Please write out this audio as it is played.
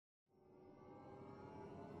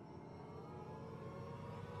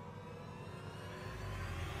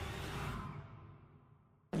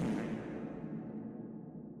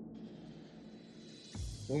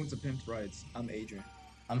Welcome to Pimped Rides. I'm Adrian.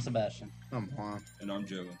 I'm Sebastian. I'm Juan. And I'm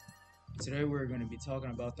Jalen. Today we're going to be talking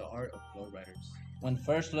about the art of lowriders. When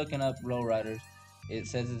first looking up lowriders, it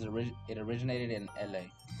says it originated in LA.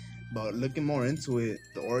 But looking more into it,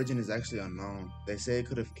 the origin is actually unknown. They say it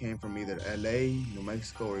could have came from either LA, New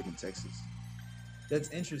Mexico, or even Texas. That's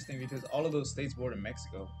interesting because all of those states border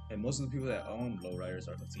Mexico, and most of the people that own lowriders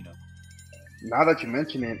are Latino. Now that you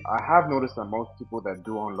mention it, I have noticed that most people that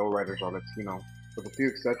do own lowriders are Latino, with a few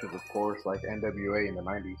exceptions, of course, like NWA in the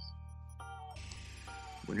 90s.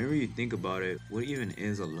 Whenever you think about it, what even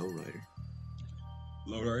is a lowrider?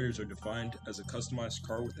 Lowriders are defined as a customized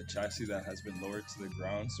car with a chassis that has been lowered to the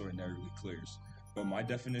ground so it narrowly clears. But my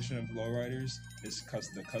definition of lowriders is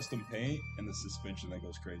the custom paint and the suspension that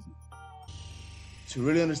goes crazy. To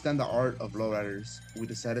really understand the art of lowriders, we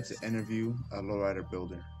decided to interview a lowrider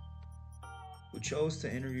builder. We chose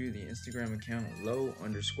to interview the Instagram account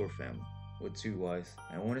low_family with 2 Ys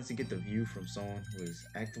and wanted to get the view from someone who is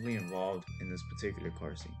actively involved in this particular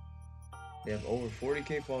car scene. They have over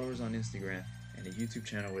 40k followers on Instagram and a YouTube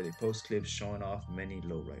channel where they post clips showing off many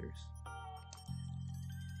lowriders.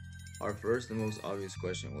 Our first and most obvious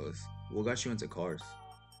question was, what got you into cars?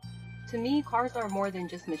 To me, cars are more than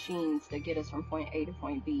just machines that get us from point A to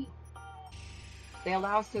point B. They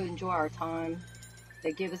allow us to enjoy our time.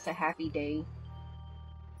 They give us a happy day.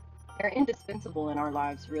 They're indispensable in our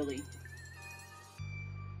lives, really.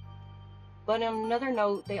 But on another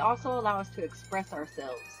note, they also allow us to express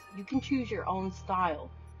ourselves. You can choose your own style.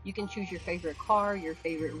 You can choose your favorite car, your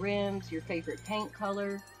favorite rims, your favorite paint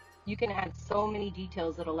color. You can add so many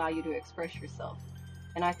details that allow you to express yourself.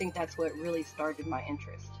 And I think that's what really started my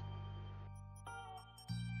interest.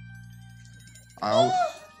 I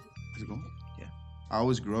Yeah.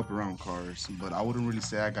 always grew up around cars, but I wouldn't really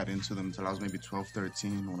say I got into them until I was maybe 12,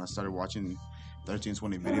 13 when I started watching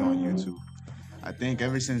 1320 video on YouTube. I think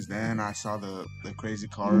ever since then I saw the crazy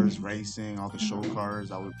cars, racing, all the show cars.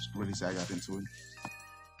 I would really say I got into it.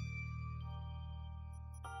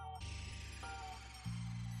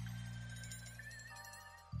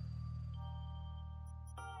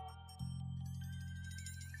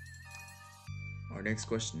 Our next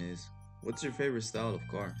question is, what's your favorite style of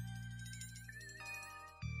car?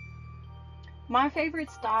 My favorite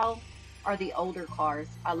style are the older cars.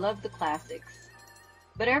 I love the classics.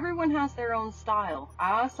 But everyone has their own style.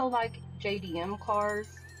 I also like JDM cars,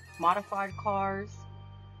 modified cars.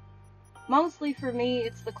 Mostly for me,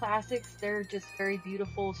 it's the classics. They're just very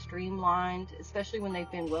beautiful, streamlined, especially when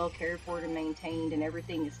they've been well cared for and maintained and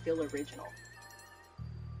everything is still original.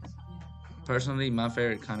 Personally, my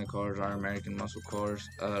favorite kind of cars are American muscle cars.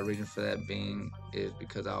 Reason for that being is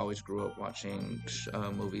because I always grew up watching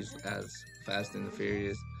movies as Fast and the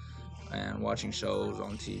Furious and watching shows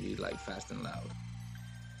on TV like Fast and Loud.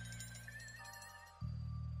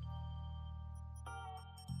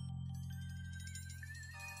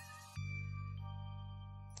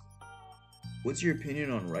 What's your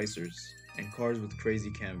opinion on racers and cars with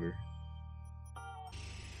crazy camber?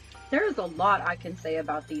 There's a lot I can say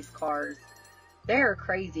about these cars. They're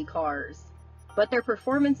crazy cars, but their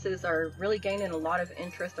performances are really gaining a lot of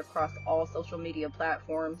interest across all social media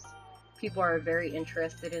platforms. People are very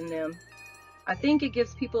interested in them. I think it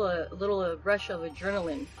gives people a little rush of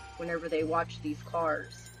adrenaline whenever they watch these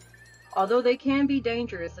cars. Although they can be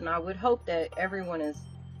dangerous, and I would hope that everyone is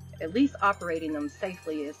at least operating them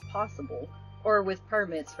safely as possible, or with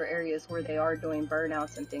permits for areas where they are doing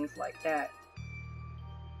burnouts and things like that.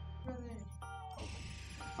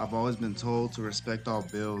 I've always been told to respect all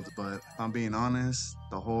builds, but if I'm being honest,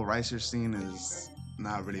 the whole racer scene is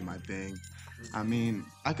not really my thing. I mean,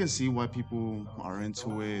 I can see why people are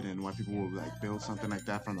into it and why people will like build something like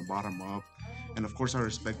that from the bottom up. And of course I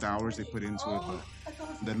respect the hours they put into it, but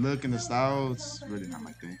the look and the style, it's really not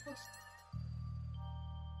my thing.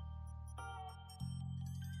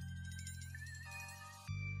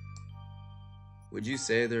 Would you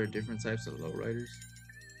say there are different types of lowriders?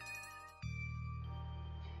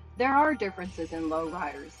 There are differences in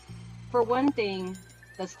lowriders. For one thing,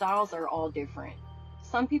 the styles are all different.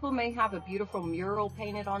 Some people may have a beautiful mural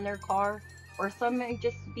painted on their car, or some may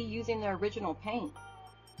just be using the original paint.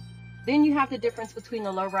 Then you have the difference between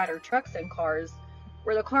the lowrider trucks and cars,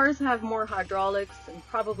 where the cars have more hydraulics and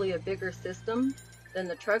probably a bigger system than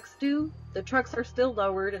the trucks do. The trucks are still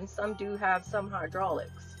lowered and some do have some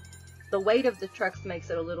hydraulics. The weight of the trucks makes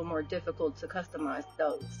it a little more difficult to customize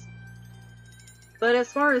those. But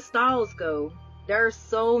as far as styles go, there are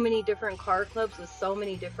so many different car clubs with so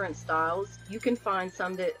many different styles. You can find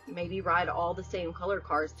some that maybe ride all the same color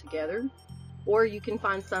cars together, or you can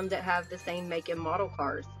find some that have the same make and model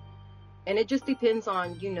cars. And it just depends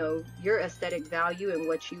on, your aesthetic value and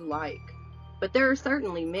what you like. But there are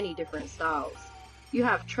certainly many different styles. You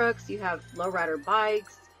have trucks, you have lowrider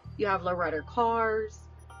bikes, you have lowrider cars.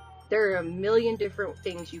 There are a million different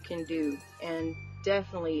things you can do, and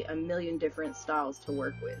definitely a million different styles to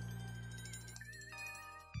work with.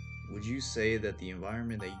 Would you say that the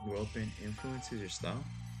environment that you grew up in influences your style?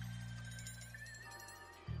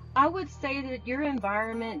 I would say that your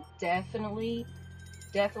environment definitely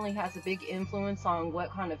has a big influence on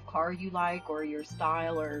what kind of car you like or your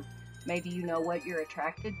style, or maybe what you're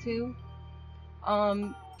attracted to.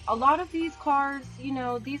 A lot of these cars,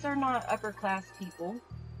 these are not upper class people.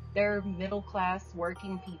 They're middle class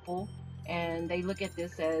working people, and they look at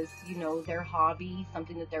this as, their hobby,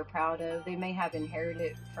 something that they're proud of. They may have inherited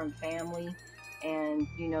it from family, and,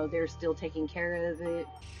 they're still taking care of it.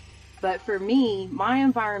 But for me, my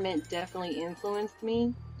environment definitely influenced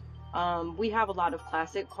me. We have a lot of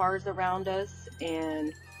classic cars around us,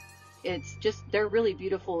 and they're really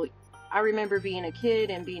beautiful. I remember being a kid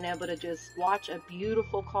and being able to just watch a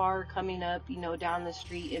beautiful car coming up, down the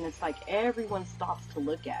street, and it's like everyone stops to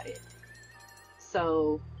look at it.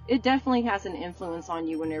 So it definitely has an influence on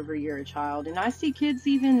you whenever you're a child. And I see kids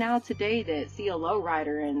even now today that see a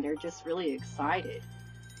lowrider and they're just really excited.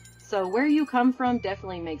 So where you come from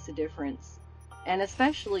definitely makes a difference. And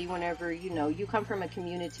especially whenever, you come from a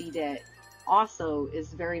community that also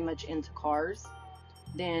is very much into cars,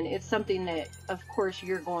 then it's something that, of course,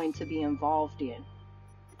 you're going to be involved in.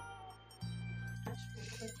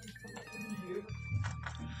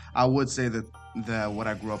 I would say that what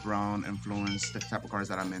I grew up around influenced the type of cars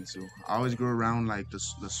that I'm into. I always grew around like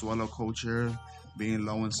the swallow culture, being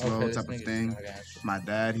low and slow Okay, this type of nigga, thing. I got you. My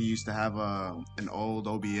dad, he used to have an old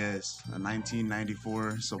OBS, a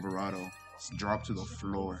 1994 Silverado. It's dropped to the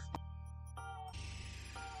floor.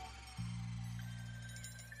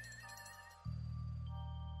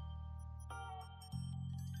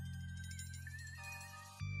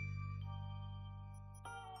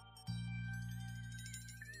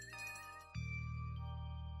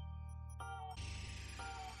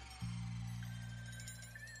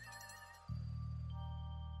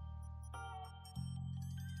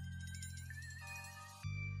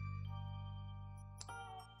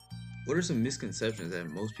 What are some misconceptions that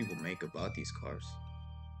most people make about these cars?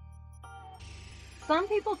 Some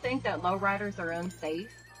people think that lowriders are unsafe,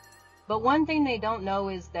 but one thing they don't know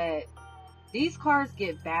is that these cars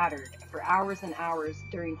get battered for hours and hours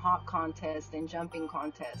during hop contests and jumping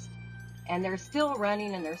contests, and they're still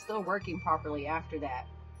running and they're still working properly after that.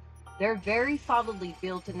 They're very solidly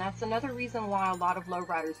built, and that's another reason why a lot of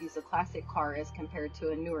lowriders use a classic car as compared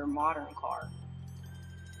to a newer modern car.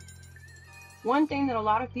 One thing that a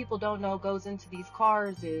lot of people don't know goes into these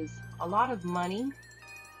cars is a lot of money,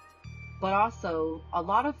 but also a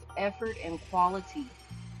lot of effort and quality.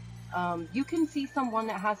 You can see someone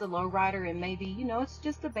that has a lowrider and maybe, it's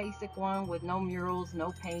just a basic one with no murals,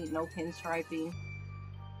 no paint, no pinstriping.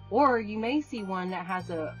 Or you may see one that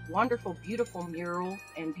has a wonderful, beautiful mural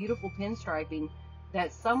and beautiful pinstriping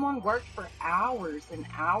that someone worked for hours and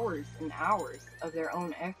hours and hours of their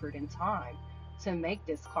own effort and time to make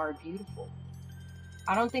this car beautiful.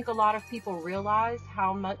 I don't think a lot of people realize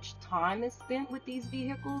how much time is spent with these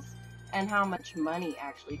vehicles and how much money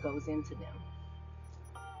actually goes into them.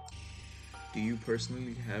 Do you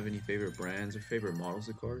personally have any favorite brands or favorite models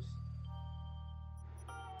of cars?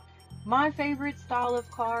 My favorite style of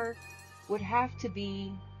car would have to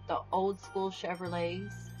be the old school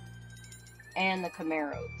Chevrolets and the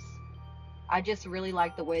Camaros. I just really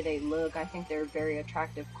like the way they look. I think they're very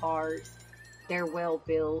attractive cars. They're well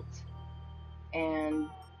built. And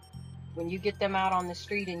when you get them out on the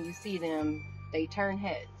street and you see them, they turn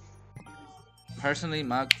heads. Personally,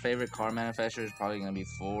 my favorite car manufacturer is probably gonna be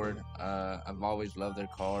Ford. I've always loved their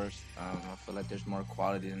cars. I feel like there's more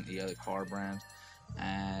quality than the other car brands.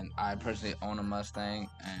 And I personally own a Mustang,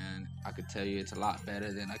 and I could tell you it's a lot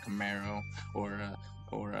better than a Camaro or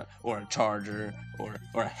a Charger or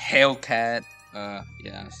a Hellcat.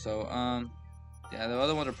 Yeah, the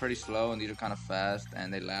other ones are pretty slow, and these are kind of fast,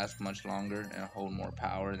 and they last much longer and hold more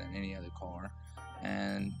power than any other car,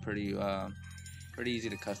 and pretty easy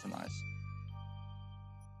to customize.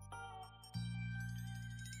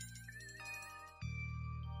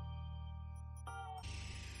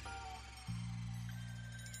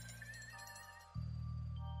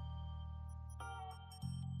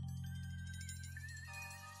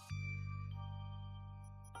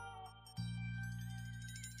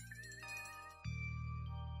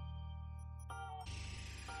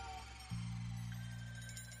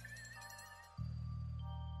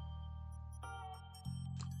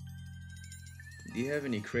 Do you have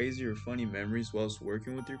any crazy or funny memories whilst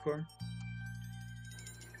working with your car?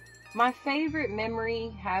 My favorite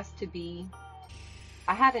memory has to be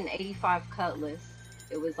I had an 85 Cutlass.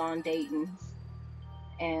 It was on Dayton's,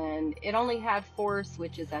 and it only had 4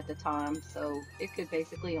 switches at the time, so it could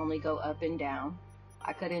basically only go up and down.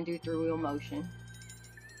 I couldn't do through wheel motion.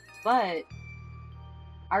 But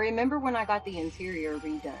I remember when I got the interior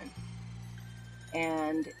redone,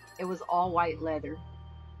 and it was all white leather,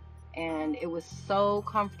 and it was so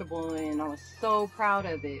comfortable, and I was so proud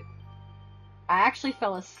of it. I actually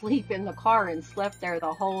fell asleep in the car and slept there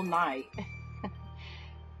the whole night.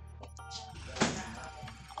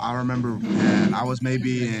 I remember, man, I was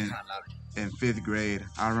maybe in 5th grade.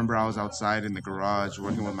 I remember I was outside in the garage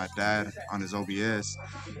working with my dad on his OBS,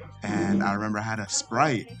 and I remember I had a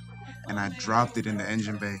Sprite, and I dropped it in the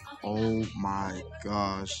engine bay. Oh my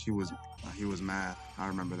gosh, he was mad. I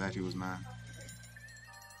remember that he was mad.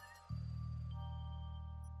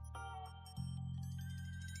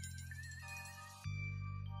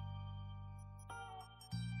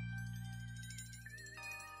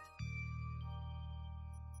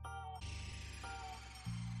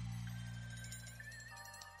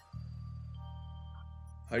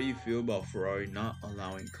 How do you feel about Ferrari not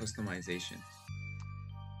allowing customization?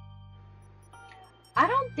 I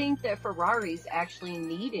don't think that Ferraris actually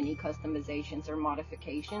need any customizations or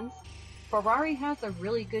modifications. Ferrari has a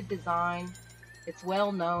really good design. It's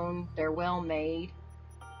well known, they're well made,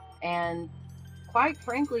 and quite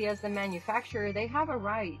frankly, as the manufacturer, they have a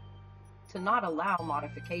right to not allow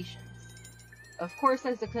modifications. Of course,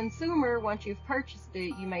 as a consumer, once you've purchased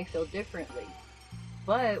it, you may feel differently.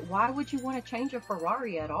 But why would you want to change a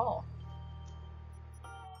Ferrari at all?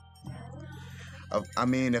 I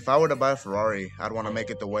mean, if I were to buy a Ferrari, I'd want to make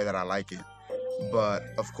it the way that I like it. But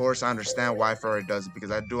of course, I understand why Ferrari does it, because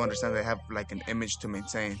I do understand they have like an image to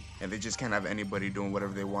maintain, and they just can't have anybody doing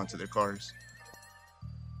whatever they want to their cars.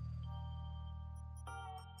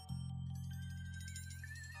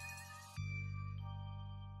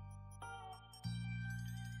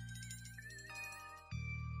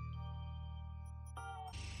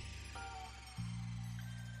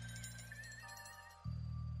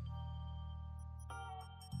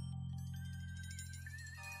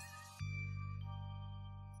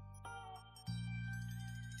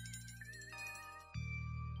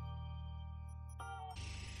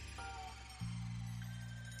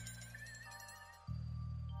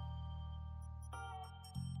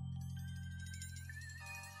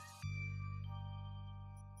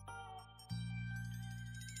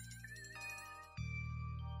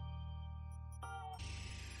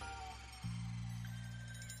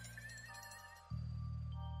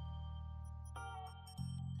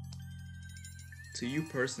 To you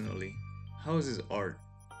personally, how is this art?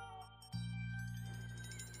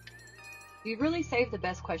 You really saved the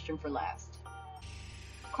best question for last.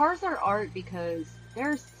 Cars are art because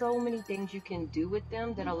there are so many things you can do with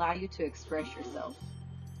them that allow you to express yourself.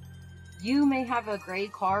 You may have a gray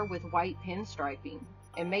car with white pinstriping,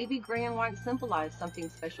 and maybe gray and white symbolize something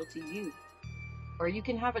special to you. Or you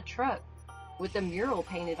can have a truck with a mural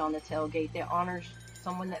painted on the tailgate that honors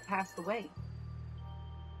someone that passed away.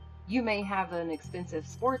 You may have an expensive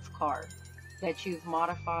sports car that you've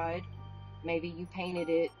modified. Maybe you painted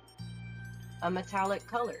it a metallic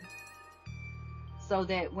color so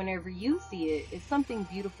that whenever you see it, it's something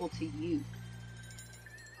beautiful to you.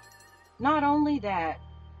 Not only that,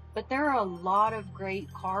 but there are a lot of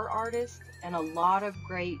great car artists and a lot of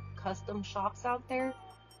great custom shops out there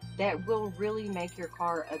that will really make your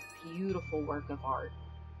car a beautiful work of art.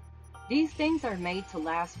 These things are made to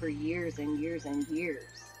last for years and years and years.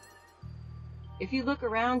 If you look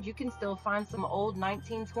around, you can still find some old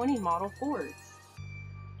 1920 model Fords.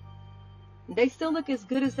 They still look as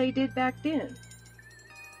good as they did back then.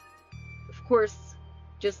 Of course,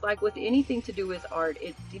 just like with anything to do with art,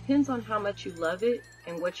 it depends on how much you love it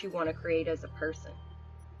and what you want to create as a person.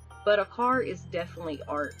 But a car is definitely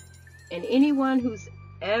art. And anyone who's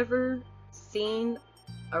ever seen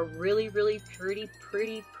a really, really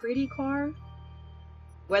pretty car,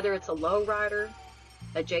 whether it's a lowrider,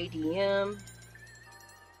 a JDM,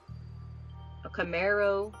 a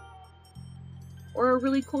Camaro, or a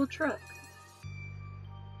really cool truck,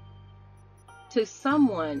 to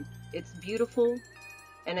someone, it's beautiful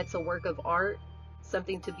and it's a work of art,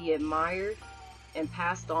 something to be admired and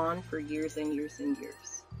passed on for years and years and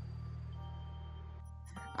years.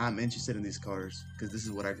 I'm interested in these cars because this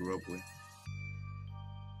is what I grew up with.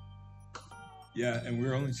 Yeah, and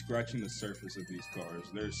we're only scratching the surface of these cars.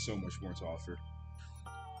 There's so much more to offer.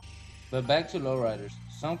 But back to lowriders.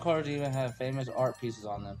 Some cars even have famous art pieces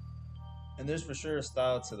on them. And there's for sure a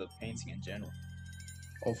style to the painting in general.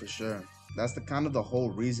 Oh, for sure. That's the kind of the whole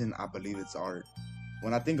reason I believe it's art.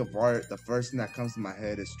 When I think of art, the first thing that comes to my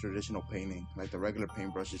head is traditional painting, like the regular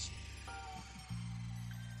paintbrushes.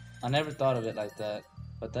 I never thought of it like that,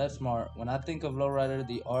 but that's smart. When I think of lowrider,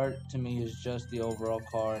 the art to me is just the overall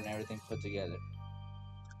car and everything put together.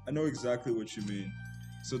 I know exactly what you mean.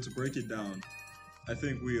 So to break it down, I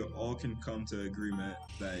think we all can come to agreement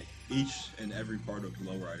that each and every part of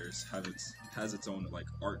lowriders has its own like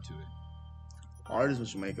art to it. Art is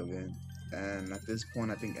what you make of it. And at this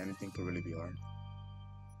point, I think anything could really be art.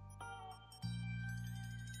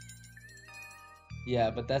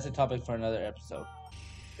 Yeah, but that's a topic for another episode.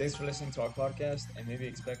 Thanks for listening to our podcast, and maybe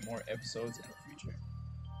expect more episodes in the future.